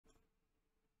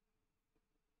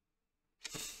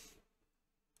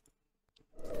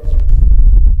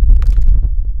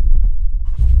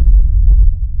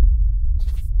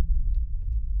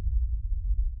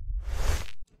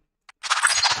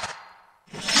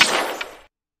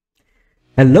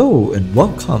Hello and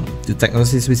welcome to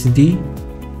Technology Simplicity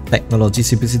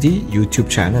YouTube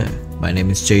channel. My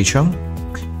name is Jay Chung.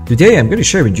 Today I'm going to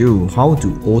share with you how to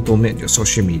automate your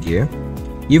social media.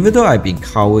 Even though I've been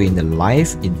covering the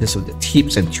live in terms of the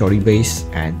tips and theory base,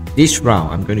 and this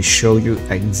round I'm going to show you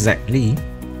exactly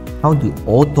how to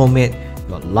automate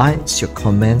your likes, your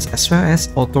comments, as well as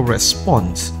auto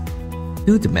response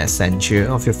to the messenger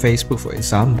of your Facebook, for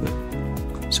example.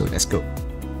 So let's go.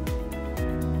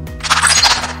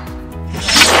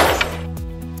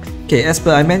 Okay, as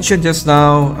per I mentioned just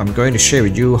now, I'm going to share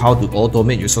with you how to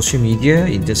automate your social media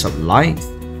in terms of likes,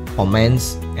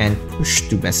 comments, and push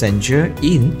to messenger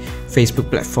in Facebook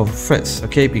platform first.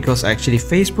 Okay, because actually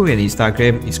Facebook and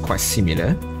Instagram is quite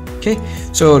similar. Okay,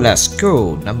 so let's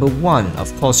go. Number one,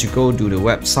 of course, you go to the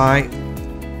website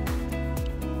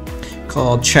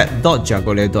called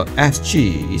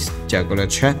chat.jagole.sg. It's Jagole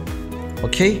Chat.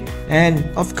 Okay, and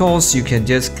of course you can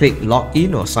just click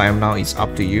login or sign up now. It's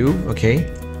up to you. Okay,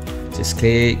 just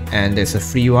click, and there's a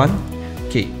free one.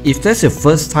 Okay, if that's your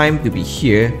first time to be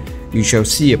here, you shall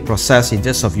see a process in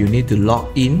terms of you need to log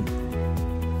in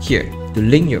here to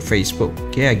link your Facebook.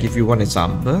 Okay, I give you one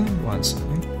example. One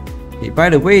second. Okay, by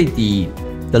the way, the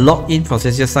login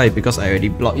process just started because I already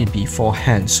logged in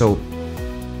beforehand, so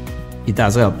it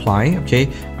doesn't apply. Okay,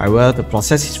 however, the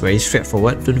process is very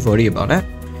straightforward. Don't worry about that.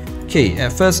 Okay,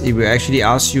 at first it will actually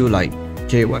ask you like,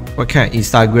 okay, what kind of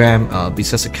Instagram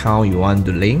business account you want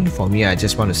to link. For me, I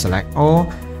just want to select all,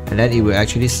 and then it will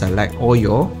actually select all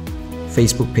your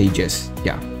Facebook pages.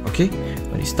 Yeah, okay.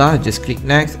 When you start, just click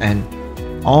next, and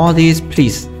all these,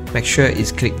 please make sure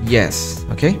it's click yes.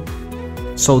 Okay,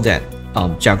 so that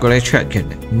Jagole Chat can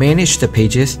manage the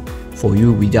pages for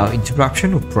you without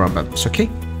interruption or problems. Okay.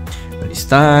 When it's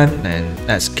done, and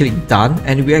let's click done,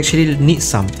 and we actually need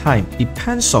some time.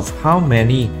 Depends of how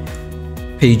many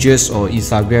pages or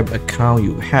Instagram account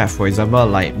you have. For example,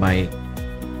 like my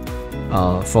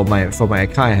for my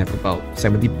account, I have about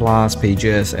 70 plus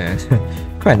pages and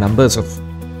quite numbers of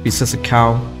business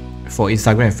account. For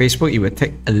Instagram and Facebook, it will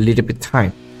take a little bit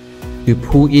time to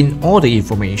pull in all the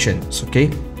information. Okay,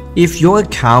 if your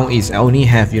account is only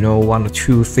have one or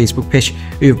two Facebook page,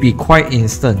 it will be quite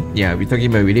instant. Yeah, we're talking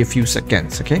about really a few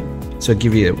seconds. Okay, so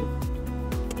give it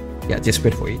just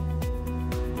wait for it.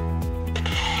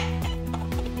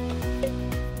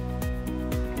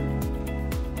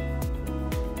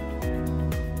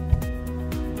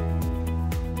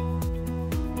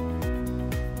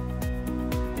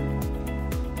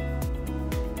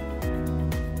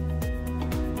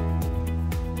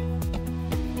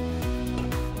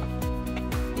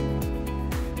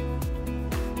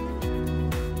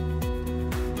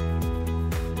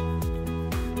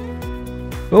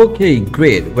 Okay,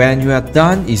 great. When you are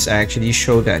done, it's actually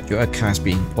show that your account has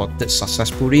been imported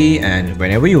successfully, and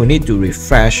whenever you need to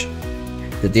refresh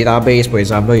the database, for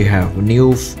example, you have a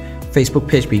new Facebook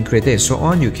page being created and so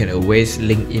on, you can always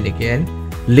link in again,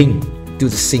 link to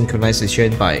the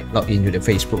synchronization by login to the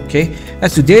Facebook. Okay,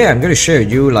 as today I'm going to share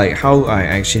with you like how I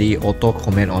actually auto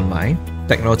comment on my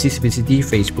Technology Simplicity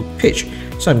Facebook page.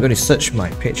 So I'm going to search my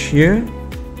page here.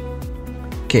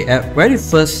 Okay, at very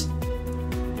first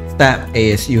step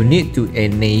is you need to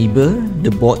enable the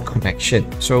bot connection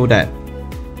so that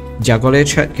Jagole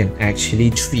Chat can actually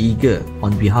trigger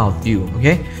on behalf of you.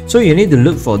 Okay, so you need to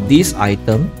look for this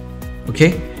item.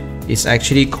 Okay, it's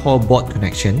actually called bot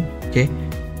connection. Okay,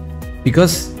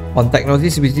 because on Technology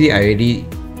Simplicity, I already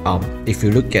if you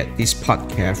look at this part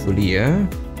carefully, I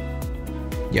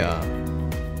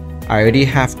already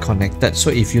have connected. So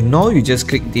if you know, you just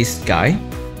click this guy.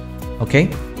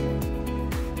 Okay,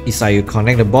 it's like you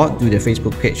connect the bot to the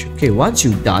Facebook page. Okay, once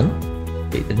you're done,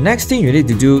 okay, the next thing you need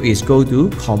to do is go to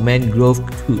comment growth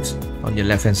tools on your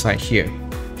left hand side here.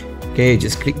 Okay,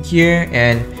 just click here,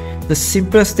 and the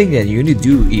simplest thing that you need to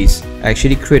do is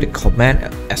actually create a comment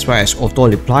as well as auto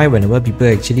reply whenever people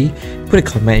actually put a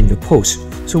comment in your post.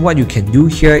 So what you can do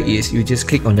here is you just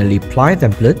click on the reply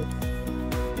template.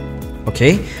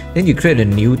 Okay, then you create a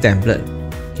new template.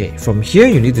 Okay, from here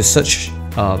you need to search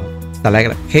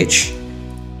select a page.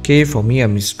 Okay, for me,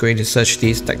 I'm just going to search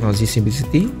this Technology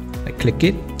Simplicity. I click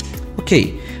it.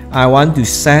 Okay, I want to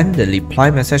send the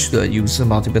reply message to a user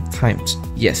multiple times.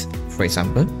 Yes, for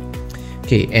example.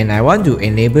 Okay, and I want to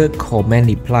enable comment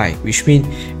reply, which means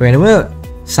whenever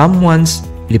someone's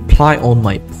reply on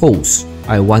my post,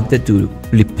 I wanted to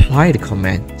reply the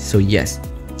comment. So yes,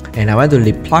 and I want to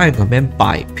reply a comment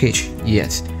by page.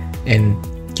 Yes, and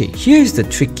okay, here is the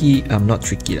tricky. Not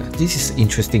tricky. This is the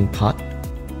interesting part,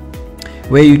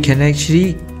 where you can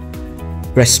actually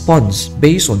respond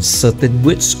based on certain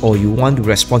words, or you want to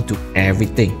respond to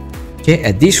everything. Okay,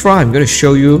 at this round I'm going to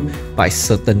show you by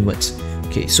certain words.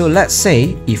 Okay, so let's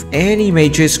say if any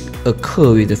images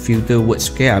occur with the filter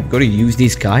words, okay, I'm going to use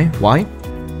this guy. Why?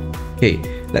 Okay,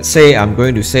 let's say I'm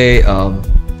going to say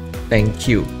thank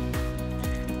you.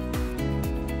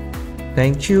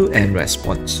 Thank you and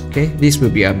response. Okay, this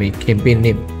will be our main campaign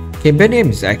name. Campaign name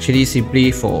is actually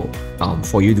simply for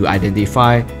you to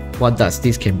identify what does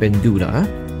this campaign do.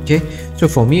 Okay, so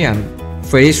for me, I'm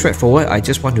very straightforward. I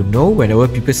just want to know whenever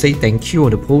people say thank you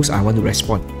on the post, I want to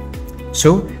respond.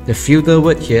 So the filter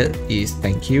word here is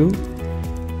thank you,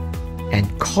 and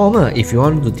comma if you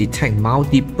want to detect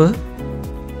multiple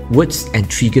words and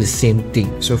trigger the same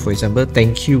thing. So for example,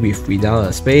 thank you without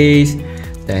a space,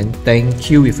 then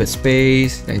thank you with a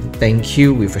space, then thank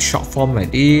you with a short form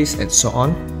like this, and so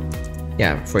on.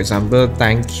 Yeah, for example,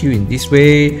 thank you in this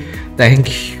way,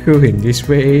 thank you in this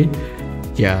way.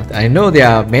 Yeah, I know there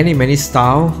are many writing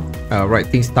style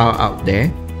out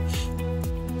there.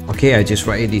 Okay, I just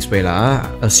write it this way lah.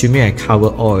 Assuming I cover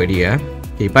all already.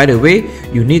 Okay, by the way,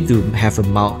 you need to have a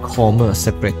comma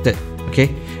separated.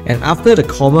 Okay, and after the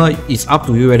comma, it's up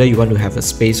to you whether you want to have a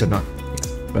space or not.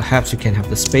 Perhaps you can have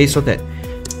the space so that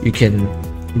you can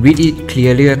read it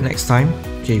clearly next time.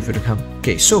 Okay, if you come.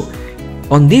 Okay, so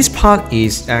on this part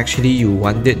is actually you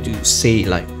wanted to say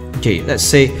like, okay, let's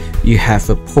say you have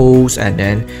a post and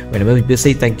then whenever people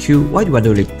say thank you, what do you want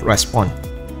to respond?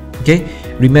 Okay,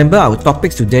 remember our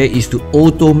topics today is to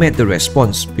automate the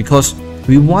response because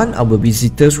we want our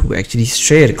visitors who actually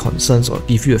share the concerns or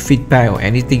give you a feedback or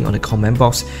anything on the comment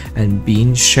box and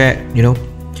being shared, you know,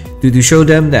 to show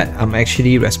them that I'm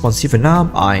actually responsive enough.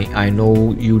 I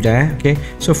know you there. Okay,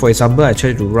 so for example, I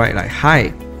try to write like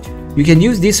hi. You can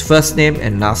use this first name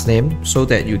and last name so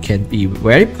that you can be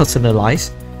very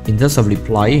personalized in terms of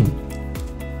replying.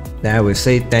 Then I will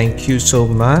say thank you so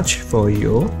much for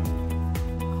your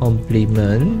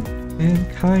compliment and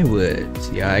kind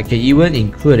words. Yeah, I can even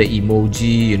include an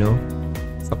emoji, you know,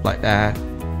 stuff like that.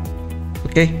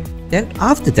 Okay, then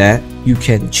after that, you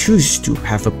can choose to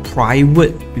have a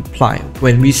private reply.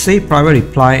 When we say private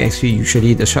reply, actually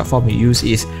usually the short form we use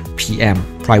is PM,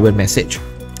 private message.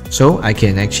 So I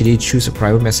can actually choose a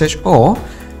private message, or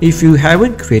if you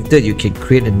haven't created, you can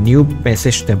create a new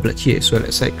message template here. So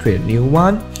let's say create a new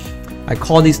one. I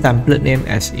call this template name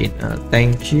as in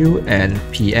thank you and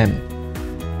PM.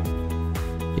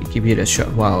 Okay, give it a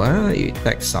short while. It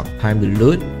takes some time to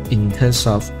load in terms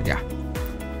of, yeah.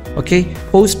 Okay,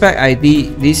 postback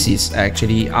ID, this is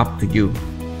actually up to you.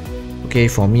 Okay,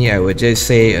 for me, I would just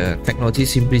say technology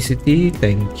simplicity,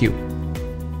 thank you.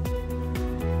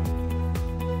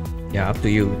 Yeah, up to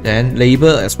you. Then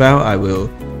label as well, I will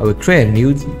create a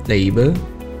new label.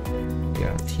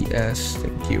 Yeah, TS,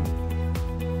 thank you.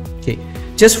 Okay,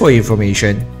 just for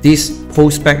information, this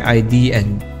postback ID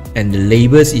and the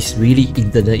labels is really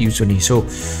internet use only. So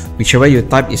whichever you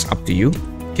type is up to you.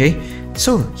 Okay,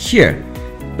 so here,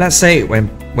 let's say when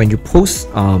you post,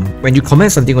 when you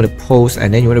comment something on the post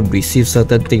and then you want to receive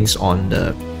certain things on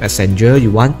the messenger,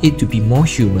 you want it to be more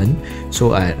human. So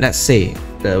let's say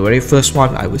the very first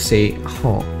one, I would say,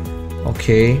 oh,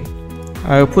 okay.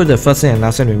 I will put the first name and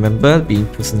last name. Remember, being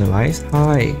personalized.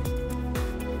 Hi.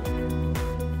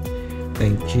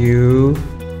 Thank you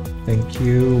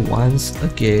once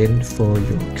again for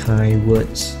your kind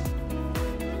words.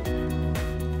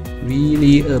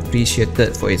 Really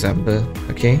appreciated, for example.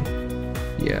 Okay,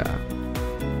 yeah,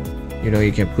 you know,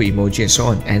 you can put emoji and so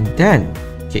on. And then,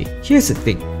 okay, here's the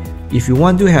thing, if you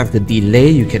want to have the delay,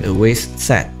 you can always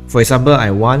set. For example, I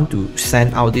want to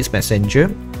send out this messenger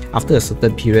after a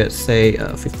certain period, say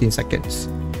 15 seconds,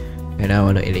 and I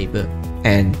want to enable.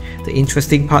 And the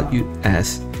interesting part, you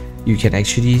can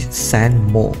actually send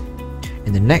more.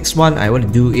 And the next one I want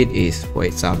to do it is, for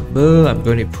example, I'm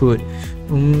going to put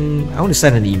I want to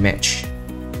send an image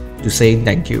to saying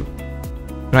thank you,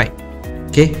 right?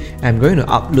 Okay, I'm going to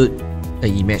upload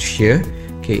an image here.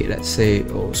 Okay, let's say,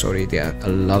 oh sorry, there are a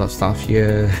lot of stuff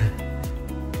here.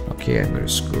 Okay, I'm going to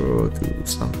scroll to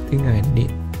something I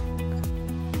need.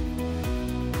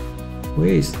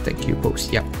 Where is the thank you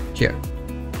post? Yep, here.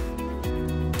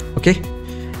 Okay,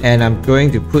 and I'm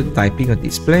going to put typing on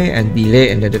display and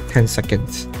delay another 10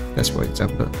 seconds. That's for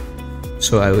example.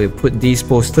 So I will put this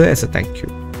poster as a thank you.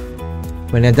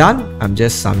 When I'm done, I'm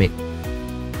just submit.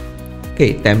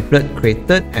 Okay, template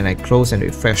created, and I close and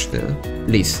refresh the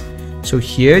list. So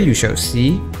here you shall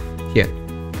see here.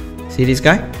 See this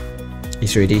guy?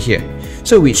 It's already here.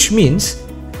 So which means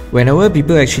whenever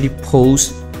people actually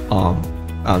post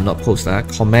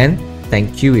comment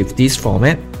thank you with this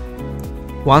format,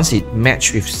 once it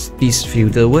match with these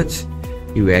filter words,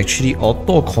 you will actually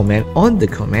auto comment on the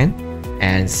comment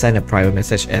and send a private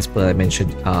message as per I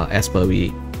mentioned, as per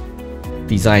we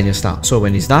designed just now. So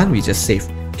when it's done, we just save.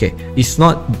 Okay, it's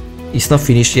not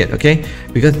finished yet, okay,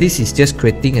 because this is just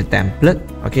creating a template.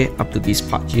 Okay, up to this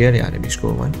part here. Yeah, let me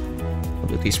scroll one up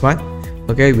to this part.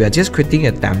 Okay, we are just creating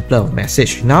a template of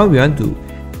message. Now we want to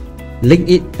link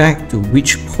it back to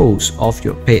which post of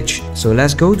your page. So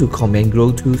let's go to Command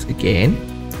Grow Tools again,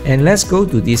 and let's go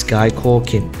to this guy called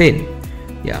campaign.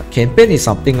 Yeah, campaign is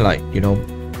something like, you know,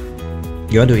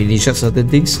 you want to initiate certain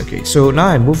things. Okay, so now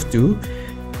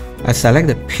I select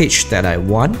the page that I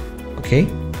want. Okay,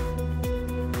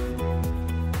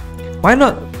 why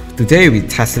not today we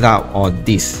test it out on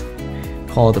this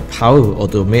called the Power to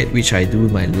Automate, which I do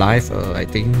my live I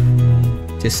think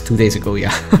just 2 days ago.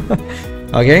 Yeah.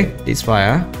 Okay, this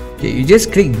fire. Okay, you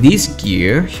just click this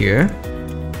gear here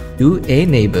to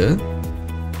enable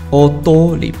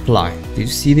auto reply. Did you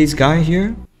see this guy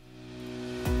here?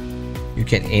 You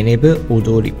can enable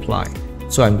auto reply.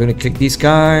 So I'm going to click this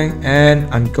guy and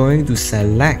I'm going to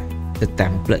select the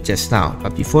template just now.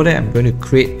 But before that, I'm going to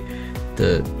create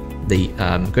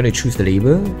I'm going to choose the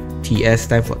label. TS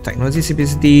stand for technology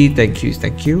simplicity. Thank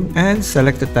you, and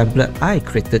select the template I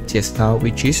created just now,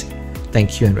 which is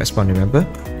thank you and respond. Remember,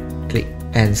 click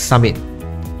and submit.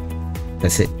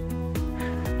 That's it.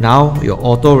 Now your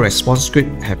auto response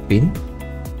script have been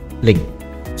linked.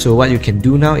 So what you can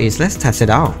do now is let's test it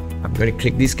out. I'm going to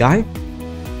click this guy.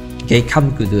 Okay,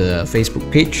 come to the Facebook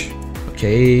page.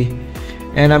 Okay,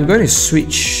 and I'm going to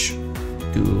switch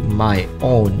to my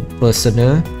own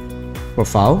personal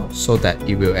profile so that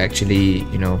it will actually,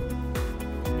 you know.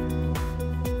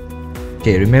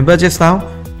 Okay, remember just now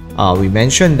we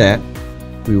mentioned that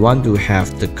we want to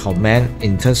have the command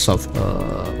in terms of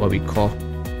what we call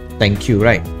thank you,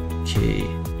 right? Okay,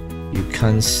 you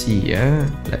can't see.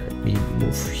 Let me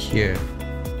move here.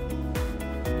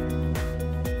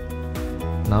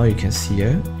 Now you can see.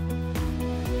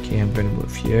 Okay, I'm going to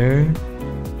move here.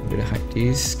 I'm going to hide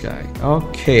this guy.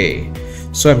 Okay,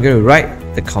 so I'm going to write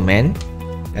the command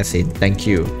as in thank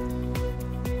you.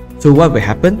 So what will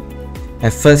happen?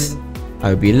 At first, I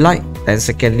will be like, then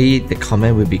secondly, the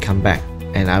command will be come back,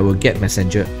 and I will get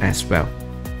messenger as well.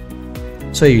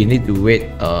 So you need to wait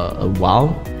a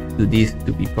while to this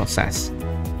to be processed.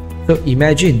 So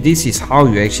imagine this is how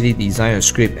you actually design a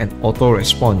script and auto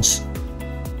response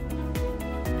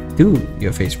to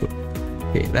your Facebook.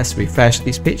 Okay, let's refresh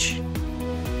this page.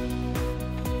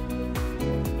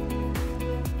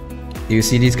 Do you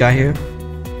see this guy here?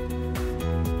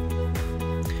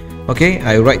 Okay,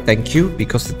 I write thank you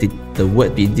because the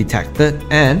word being detected,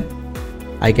 and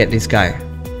I get this guy.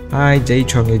 Hi, Jay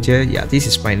Chongleje. Yeah, this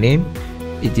is my name.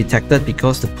 It detected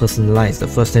because the personalized, the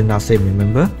first name, last name,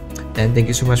 remember? And thank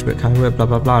you so much for your kind word, blah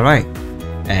blah blah, right?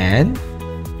 And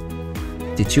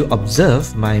did you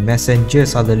observe my messenger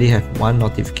suddenly have one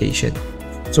notification?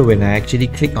 So when I actually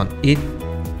click on it,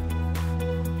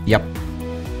 yep,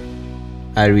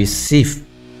 I receive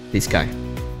this guy.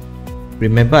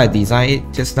 Remember I designed it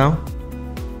just now?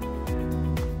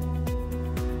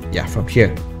 Yeah, from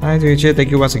here. Hi Rachel,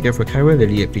 thank you once again for kind word,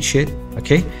 really appreciate.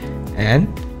 Okay, and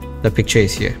the picture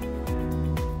is here.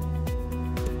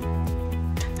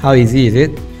 How easy is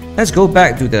it? Let's go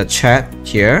back to the chat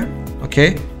here.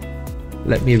 Okay,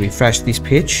 let me refresh this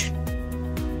page.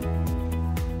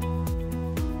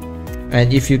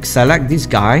 And if you select this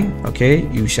guy, okay,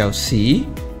 you shall see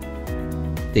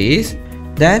this.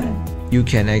 Then you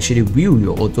can actually view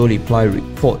your auto reply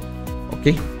report.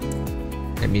 Okay,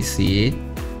 let me see it.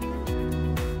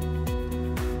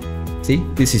 See,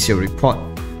 this is your report.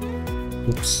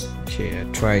 Oops. Okay, I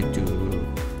try to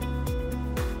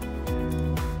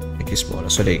make it smaller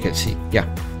so that you can see. Yeah.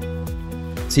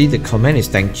 See, the comment is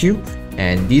thank you,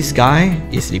 and this guy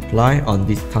is reply on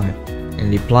this time, and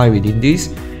reply within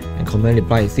this, and comment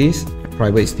reply is this, and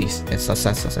private is this, and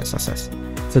success.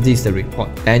 So this is the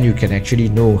report. Then you can actually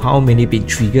know how many been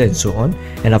triggered and so on.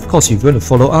 And of course, if you want to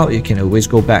follow up, you can always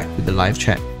go back to the live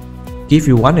chat. Give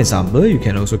you one example, you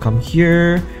can also come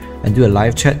here and do a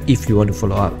live chat if you want to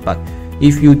follow up. But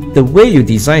if the way you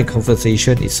design a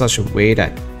conversation is such a way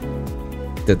that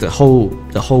the whole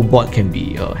bot can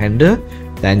be handled,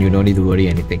 then you don't need to worry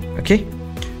anything. Okay,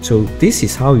 so this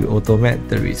is how you automate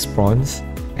the response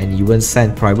and even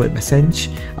send private message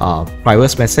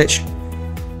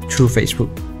through Facebook.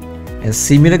 And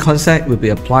similar concept will be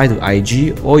applied to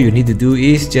IG. All you need to do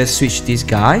is just switch this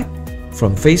guy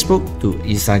from Facebook to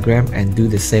Instagram and do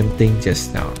the same thing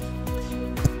just now.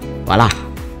 Voila!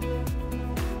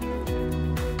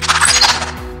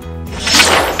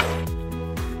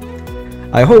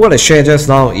 I hope what I shared just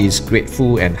now is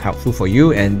grateful and helpful for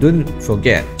you, and don't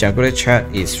forget Jagole Chat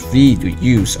is free to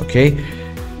use, okay?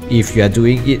 If you are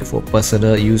doing it for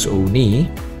personal use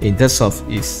only, in terms of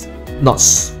it's not,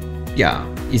 yeah,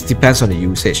 it depends on the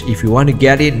usage. If you want to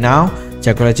get it now,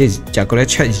 Jagole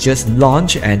Chat is just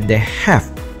launched and they have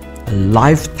a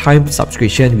lifetime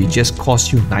subscription which just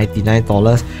cost you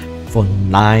 $99 for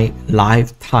 9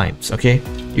 lifetimes, okay?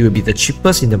 It will be the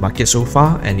cheapest in the market so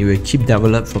far, and it will keep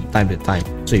developed from time to time.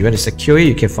 So if you want to secure it,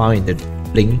 you can find in the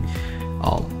link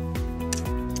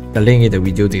in the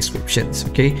video descriptions,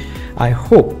 okay? I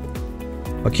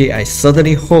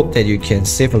certainly hope that you can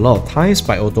save a lot of time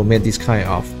by automate this kind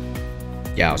of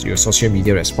your social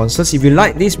media responses. If you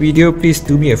like this video, please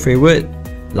do me a favor,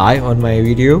 like on my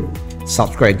video,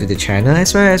 subscribe to the channel,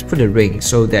 as well as put a ring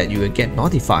so that you will get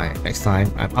notified next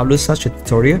time I upload such a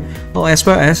tutorial, or as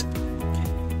well as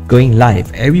going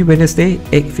live every Wednesday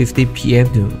 8:50 PM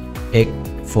to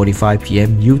 8:45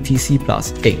 PM UTC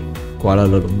plus 8 Kuala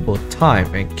Lumpur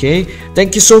time. Okay,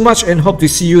 thank you so much and hope to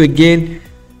see you again.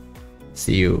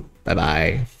 See you. Bye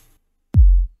bye.